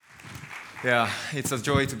Yeah, it's a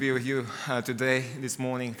joy to be with you today, this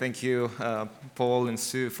morning. Thank you, Paul and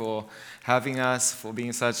Sue, for having us, for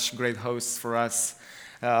being such great hosts for us.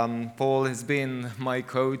 Paul has been my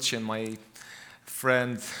coach and my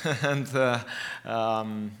friend and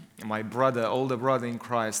my brother, older brother in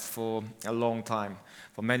Christ for a long time,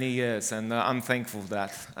 for many years, and I'm thankful for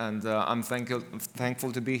that. And I'm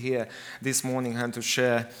thankful to be here this morning and to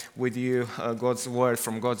share with you God's word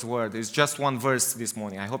from God's word. It's just one verse this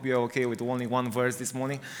morning. I hope you're okay with only one verse this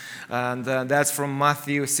morning, and that's from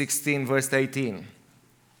Matthew 16, verse 18.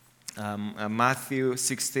 Matthew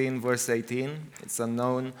 16, verse 18. It's a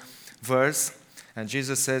known verse. And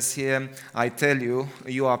Jesus says here, I tell you,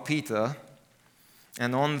 you are Peter,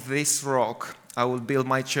 and on this rock I will build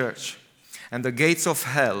my church, and the gates of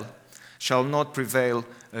hell shall not prevail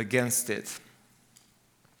against it.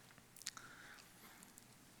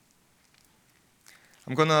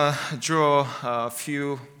 I'm going to draw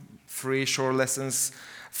three short lessons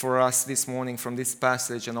for us this morning from this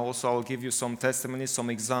passage, and also I'll give you some testimonies, some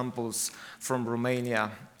examples from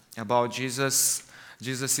Romania about Jesus'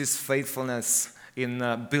 faithfulness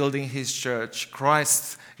in building his church.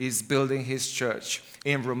 Christ is building his church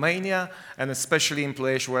in Romania, and especially in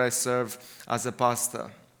place where I serve as a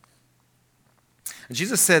pastor.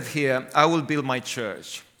 Jesus said here, I will build my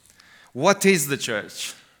church. What is the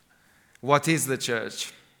church? What is the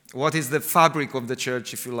church? What is the fabric of the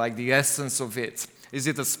church, if you like, the essence of it? Is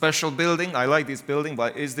it a special building? I like this building,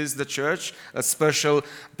 but is this the church? A special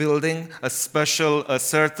building? A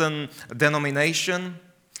certain denomination?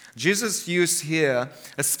 Jesus used here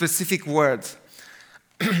a specific word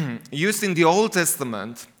used in the Old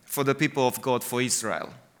Testament for the people of God, for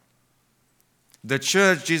Israel. The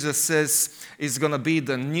church, Jesus says, is going to be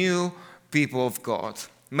the new people of God,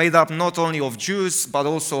 made up not only of Jews, but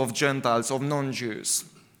also of Gentiles, of non-Jews.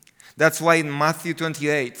 That's why in Matthew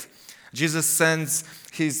 28, Jesus sends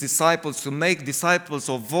his disciples to make disciples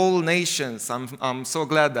of all nations. I'm so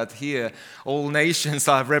glad that here all nations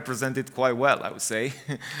are represented quite well, I would say.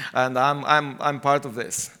 And I'm part of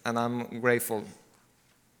this, and I'm grateful.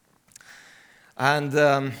 And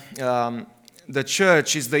the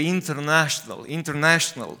church is the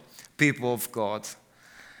international people of God.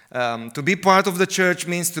 To be part of the church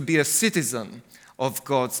means to be a citizen of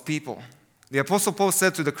God's people. The Apostle Paul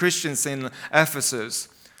said to the Christians in Ephesus,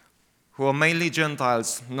 who are mainly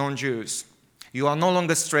Gentiles, non-Jews, you are no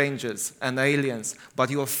longer strangers and aliens, but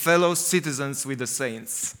you are fellow citizens with the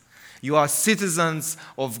saints. You are citizens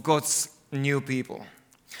of God's new people.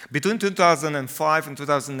 Between 2005 and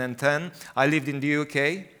 2010, I lived in the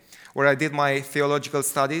UK, where I did my theological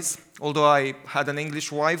studies. Although I had an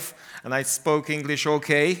English wife and I spoke English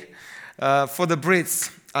okay, for the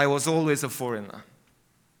Brits, I was always a foreigner.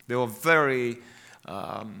 They were very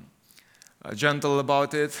gentle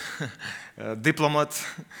about it, diplomat.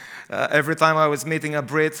 Every time I was meeting a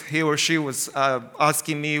Brit, he or she was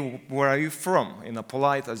asking me, where are you from? In a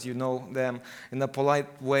polite, as you know them, in a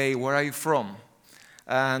polite way, where are you from?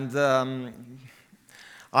 And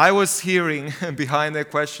I was hearing behind the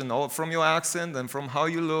question, oh, from your accent and from how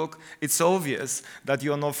you look, it's obvious that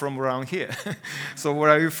you're not from around here. So where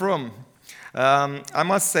are you from? I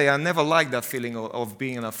must say, I never liked that feeling of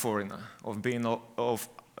being a foreigner, of being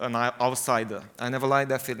an outsider. I never liked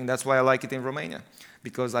that feeling. That's why I like it in Romania,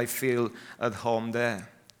 because I feel at home there.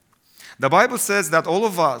 The Bible says that all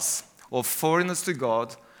of us are foreigners to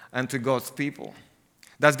God and to God's people.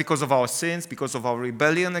 That's because of our sins, because of our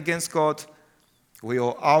rebellion against God. We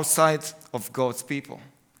are outside of God's people.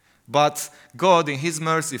 But God, in His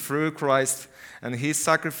mercy through Christ and His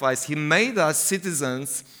sacrifice, He made us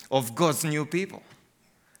citizens of God's new people.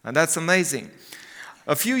 And that's amazing.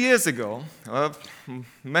 A few years ago,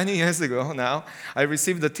 many years ago now, I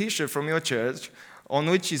received a t-shirt from your church on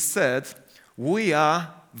which it said, we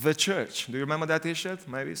are the church. Do you remember that t-shirt?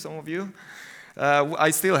 Maybe some of you.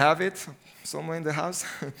 I still have it somewhere in the house.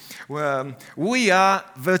 We are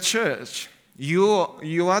the church. You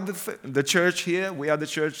are the church here. We are the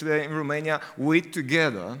church there in Romania. We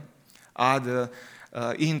together are the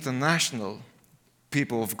international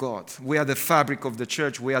people of God. We are the fabric of the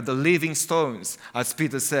church. We are the living stones, as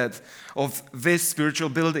Peter said, of this spiritual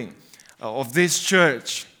building, of this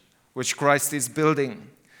church which Christ is building.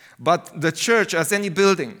 But the church, as any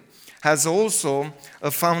building, has also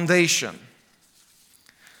a foundation.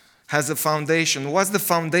 Has a foundation. What's the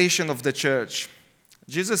foundation of the church?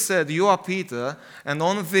 Jesus said, you are Peter, and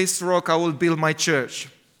on this rock I will build my church.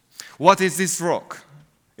 What is this rock?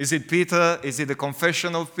 Is it Peter? Is it the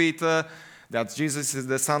confession of Peter that Jesus is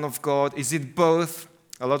the Son of God? Is it both?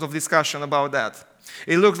 A lot of discussion about that.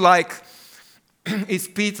 It looks like is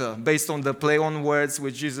Peter, based on the play on words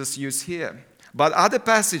which Jesus used here. But other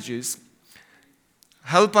passages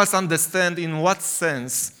help us understand in what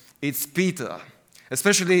sense it's Peter.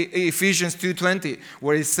 Especially Ephesians 2:20,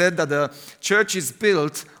 where he said that the church is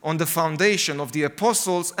built on the foundation of the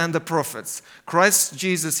apostles and the prophets, Christ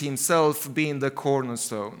Jesus himself being the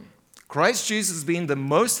cornerstone. Christ Jesus being the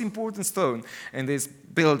most important stone in this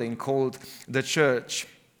building called the church.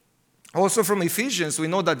 Also from Ephesians, we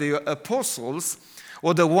know that the apostles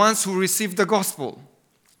were the ones who received the gospel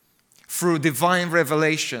through divine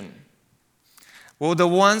revelation. Were the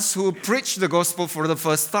ones who preached the gospel for the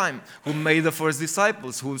first time, who made the first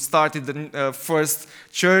disciples, who started the first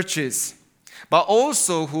churches, but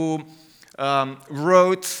also who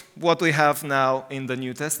wrote what we have now in the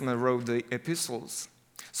New Testament, wrote the epistles.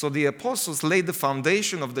 So the apostles laid the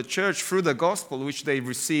foundation of the church through the gospel, which they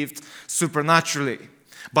received supernaturally.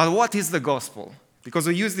 But what is the gospel? Because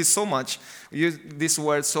we use this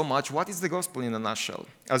word so much. What is the gospel in a nutshell?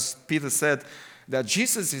 As Peter said, that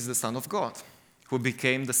Jesus is the Son of God, who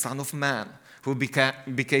became the Son of Man, who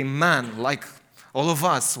became man like all of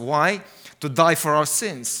us. Why? To die for our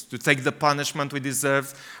sins, to take the punishment we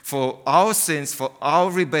deserved for our sins, for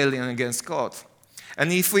our rebellion against God.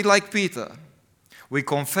 And if we, like Peter, we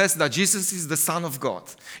confess that Jesus is the Son of God,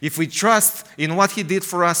 if we trust in what he did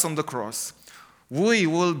for us on the cross, we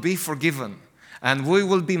will be forgiven and we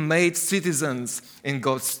will be made citizens in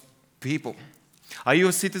God's people. Are you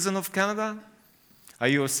a citizen of Canada? Are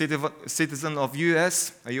you a citizen of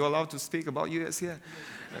US? Are you allowed to speak about US here?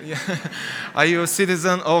 Yeah. Are you a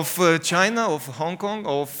citizen of China, of Hong Kong,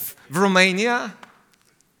 of Romania?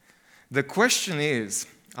 The question is,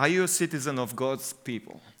 are you a citizen of God's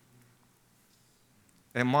people?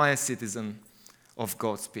 Am I a citizen of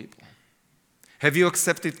God's people? Have you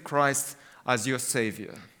accepted Christ as your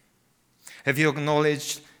Savior? Have you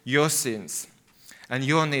acknowledged your sins and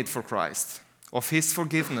your need for Christ, of His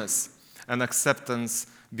forgiveness and acceptance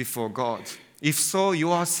before God? If so,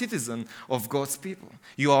 you are a citizen of God's people.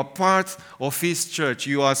 You are part of His church.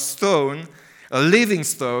 You are a living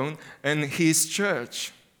stone in His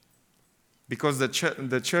church. Because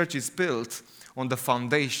the church is built on the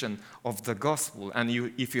foundation of the gospel. And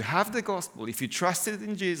if you have the gospel, if you trusted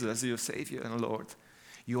in Jesus as your Savior and Lord,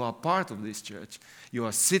 you are part of this church. You are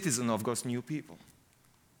a citizen of God's new people.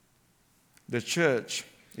 The church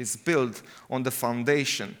is built on the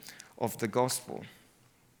foundation of the gospel.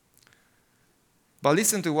 But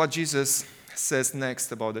listen to what Jesus says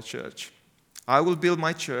next about the church. I will build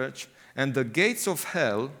my church, and the gates of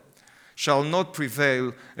hell shall not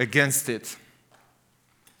prevail against it.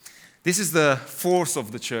 This is the force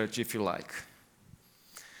of the church, if you like.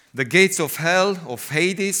 The gates of hell, of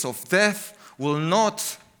Hades, of death will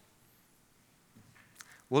not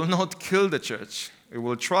kill the church. It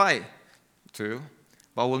will try to,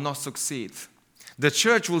 but will not succeed. The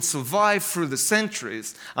church will survive through the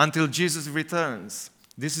centuries until Jesus returns.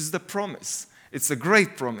 This is the promise. It's a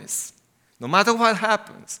great promise. No matter what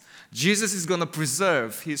happens, Jesus is going to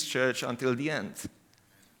preserve His church until the end.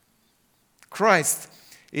 Christ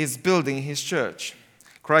is building His church.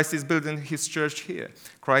 Christ is building His church here.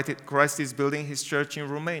 Christ is building His church in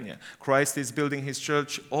Romania. Christ is building His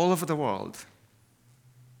church all over the world.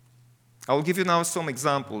 I will give you now some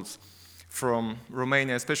examples from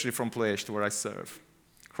Romania, especially from Ploiești, where I serve.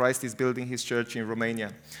 Christ is building His church in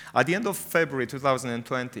Romania. At the end of February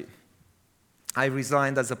 2020, I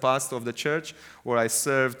resigned as a pastor of the church where I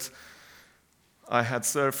had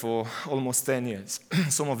served for almost 10 years.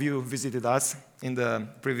 Some of you visited us in the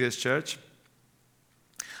previous church.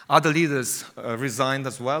 Other leaders resigned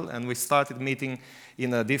as well, and we started meeting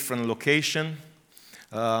in a different location.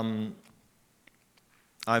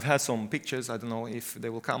 I've had some pictures. I don't know if they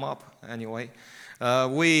will come up anyway.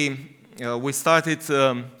 We started,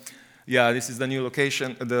 this is the new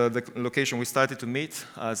location, the location we started to meet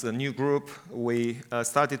as a new group. We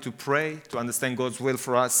started to pray, to understand God's will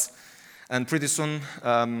for us. And pretty soon,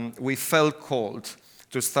 we felt called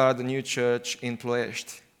to start a new church in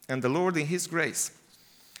Ploiești. And the Lord, in His grace,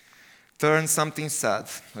 turned something sad,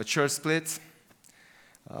 a church split,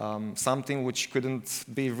 something which couldn't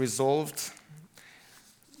be resolved.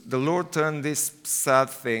 The Lord turned this sad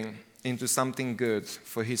thing into something good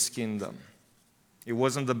for His kingdom. It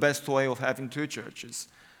wasn't the best way of having two churches,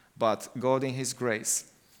 but God in His grace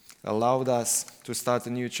allowed us to start a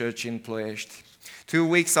new church in Ploiești. 2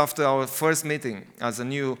 weeks after our first meeting as a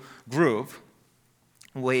new group,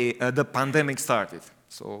 the pandemic started.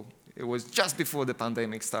 So it was just before the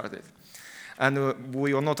pandemic started. And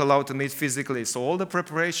we were not allowed to meet physically. So all the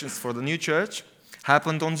preparations for the new church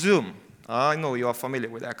happened on Zoom. I know you are familiar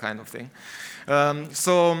with that kind of thing.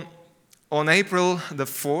 So On April the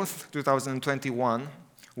 4th, 2021,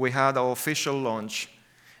 we had our official launch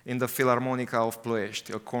in the Philharmonica of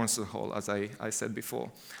Ploiești, a concert hall, as I said before.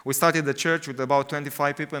 We started the church with about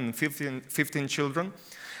 25 people and 15 children,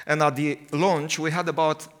 and at the launch, we had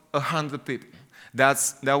about 100 people.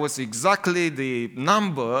 That was exactly the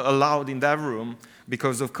number allowed in that room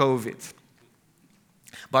because of COVID.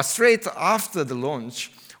 But straight after the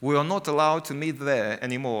launch, we were not allowed to meet there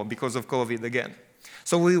anymore because of COVID again.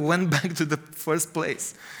 So we went back to the first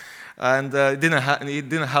place. And it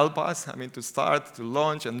didn't help us, to start, to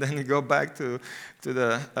launch, and then go back to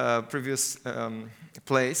the previous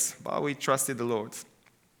place. But we trusted the Lord.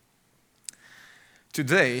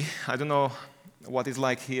 Today, I don't know what it's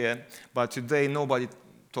like here, but today nobody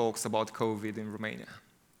talks about COVID in Romania.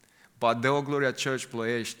 But Deo Gloria Church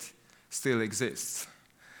Ploiești still exists.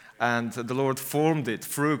 And the Lord formed it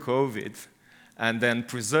through COVID and then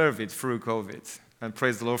preserved it through COVID. And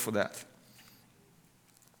praise the Lord for that.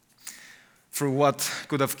 Through what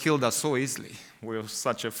could have killed us so easily. We're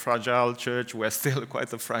such a fragile church. We're still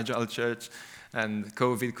quite a fragile church. And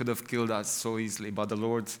COVID could have killed us so easily. But the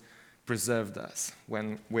Lord preserved us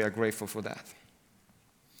when we are grateful for that.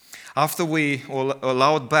 After we were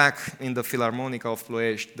allowed back in the Philharmonica of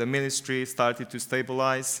Ploiești, the ministry started to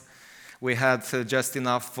stabilize. We had just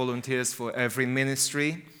enough volunteers for every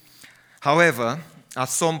ministry. However, at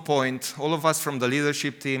some point, all of us from the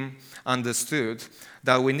leadership team understood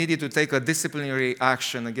that we needed to take a disciplinary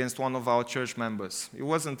action against one of our church members. It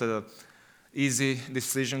wasn't an easy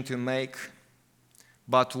decision to make,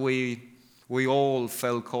 but we all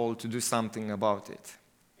felt called to do something about it.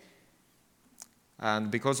 And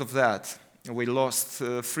because of that, we lost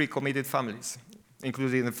 3 committed families,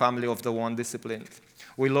 including the family of the one disciplined.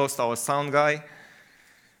 We lost our sound guy,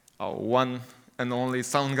 our one and only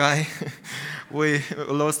sound guy. We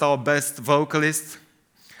lost our best vocalist,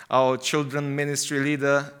 our children ministry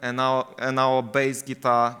leader, and our bass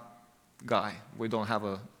guitar guy. We don't have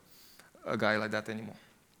a guy like that anymore.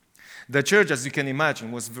 The church, as you can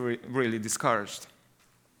imagine, was really discouraged.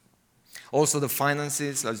 Also, the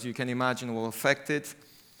finances, as you can imagine, were affected.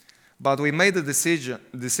 But we made a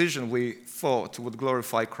decision we thought would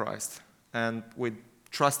glorify Christ, and we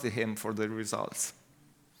trusted Him for the results.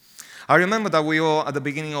 I remember that we were at the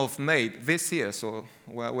beginning of May this year, so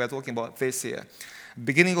we're talking about this year.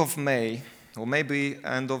 Beginning of May, or maybe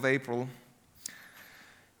end of April,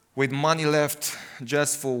 with money left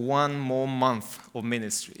just for 1 more month of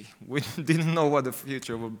ministry. We didn't know what the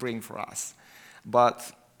future would bring for us.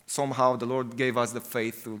 But somehow the Lord gave us the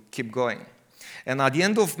faith to keep going. And at the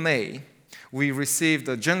end of May, we received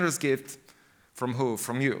a generous gift from who?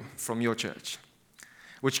 From you, from your church,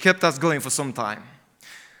 which kept us going for some time.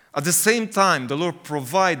 At the same time, the Lord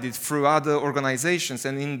provided through other organizations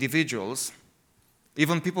and individuals,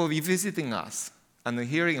 even people visiting us and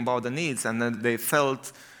hearing about the needs, and then they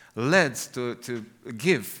felt led to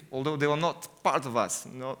give, although they were not part of us,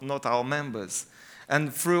 not our members.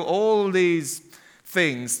 And through all these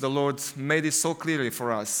things, the Lord made it so clearly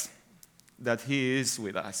for us that He is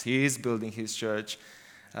with us. He is building His church.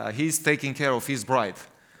 He's taking care of His bride,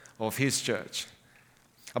 of His church.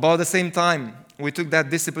 About the same time, we took that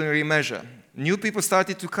disciplinary measure. New people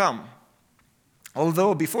started to come.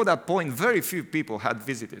 Although before that point, very few people had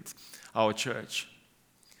visited our church.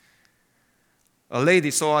 A lady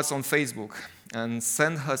saw us on Facebook and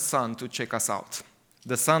sent her son to check us out.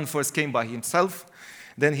 The son first came by himself,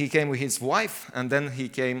 then he came with his wife, and then he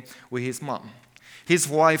came with his mom. His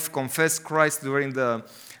wife confessed Christ during the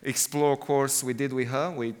Explore course we did with her.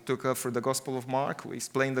 We took her through the Gospel of Mark, we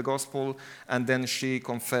explained the Gospel, and then she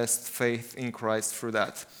confessed faith in Christ through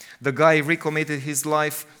that. The guy recommitted his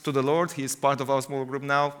life to the Lord. He's part of our small group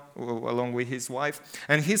now, along with his wife.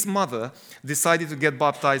 And his mother decided to get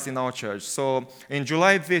baptized in our church. So in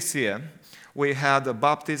July this year, we had a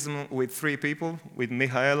baptism with 3 people, with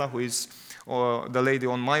Mihaela, who is the lady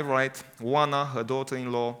on my right, Juana, her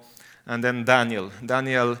daughter-in-law, and then Daniel,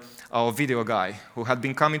 our video guy, who had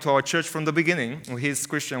been coming to our church from the beginning with his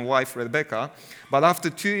Christian wife, Rebecca. But after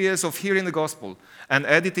 2 years of hearing the gospel and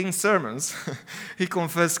editing sermons, he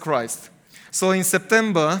confessed Christ. So in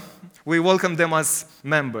September, we welcomed them as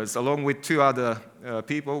members, along with 2 other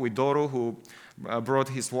people, with Doro, who brought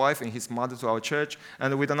his wife and his mother to our church,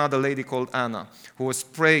 and with another lady called Anna, who was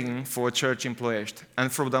praying for a church in Ploiești.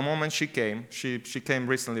 And from the moment she came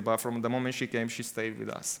recently, but from the moment she came, she stayed with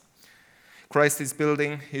us. Christ is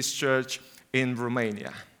building His church in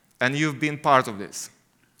Romania, and you've been part of this.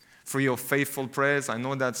 Through your faithful prayers, I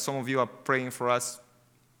know that some of you are praying for us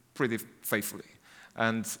pretty faithfully.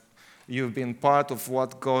 And You've been part of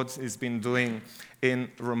what God has been doing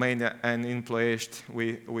in Romania and in Ploiești.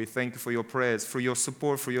 We thank you for your prayers, for your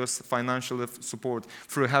support, for your financial support,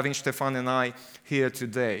 for having Stefan and I here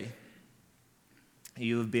today.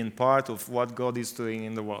 You've been part of what God is doing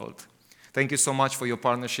in the world. Thank you so much for your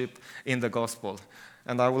partnership in the gospel.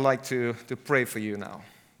 And I would like to pray for you now,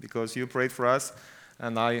 because you prayed for us,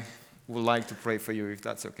 and I would like to pray for you, if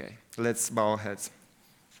that's okay. Let's bow our heads.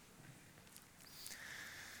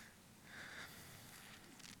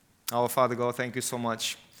 Our Father God, thank you so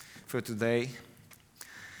much for today.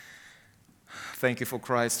 Thank you for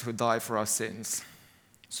Christ who died for our sins,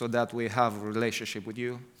 so that we have a relationship with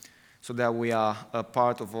you, so that we are a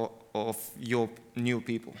part of your new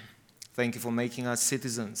people. Thank you for making us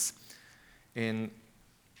citizens in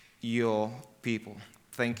your people.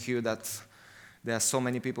 Thank you that there are so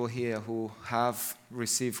many people here who have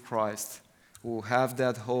received Christ, who have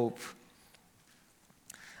that hope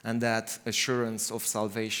and that assurance of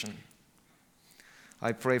salvation.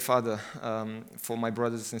 I pray, Father, for my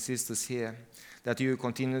brothers and sisters here, that you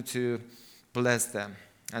continue to bless them.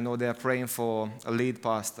 I know they are praying for a lead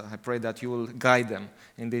pastor. I pray that you will guide them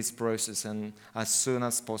in this process, and as soon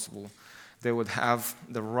as possible, they would have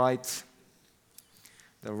the right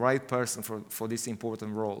person for this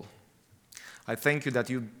important role. I thank you that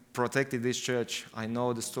you protected this church. I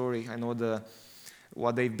know the story. I know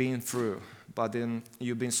what they've been through. But then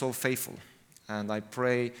you've been so faithful. And I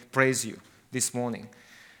praise you this morning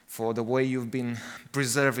for the way you've been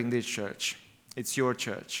preserving this church. It's your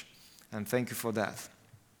church. And thank you for that.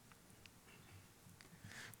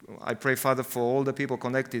 I pray, Father, for all the people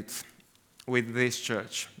connected with this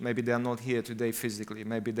church. Maybe they are not here today physically.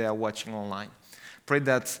 Maybe they are watching online. Pray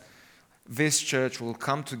that this church will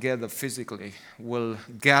come together physically, will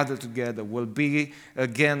gather together, will be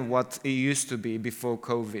again what it used to be before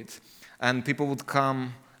COVID. And people would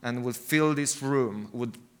come and would fill this room,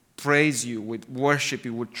 would praise you, would worship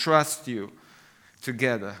you, would trust you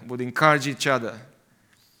together, would encourage each other.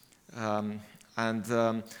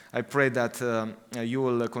 I pray that you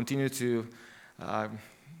will continue to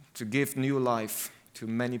give new life to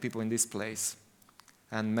many people in this place.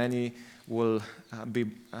 And many will be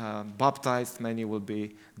baptized, many will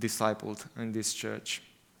be discipled in this church.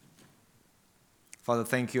 Father,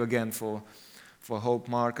 thank you again for Hope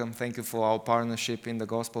Markham. Thank you for our partnership in the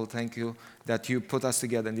gospel. Thank you that you put us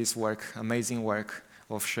together in this work, amazing work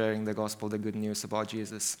of sharing the gospel, the good news about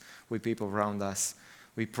Jesus with people around us.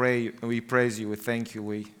 We pray, we praise you, we thank you,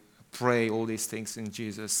 we pray all these things in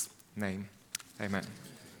Jesus' name. Amen.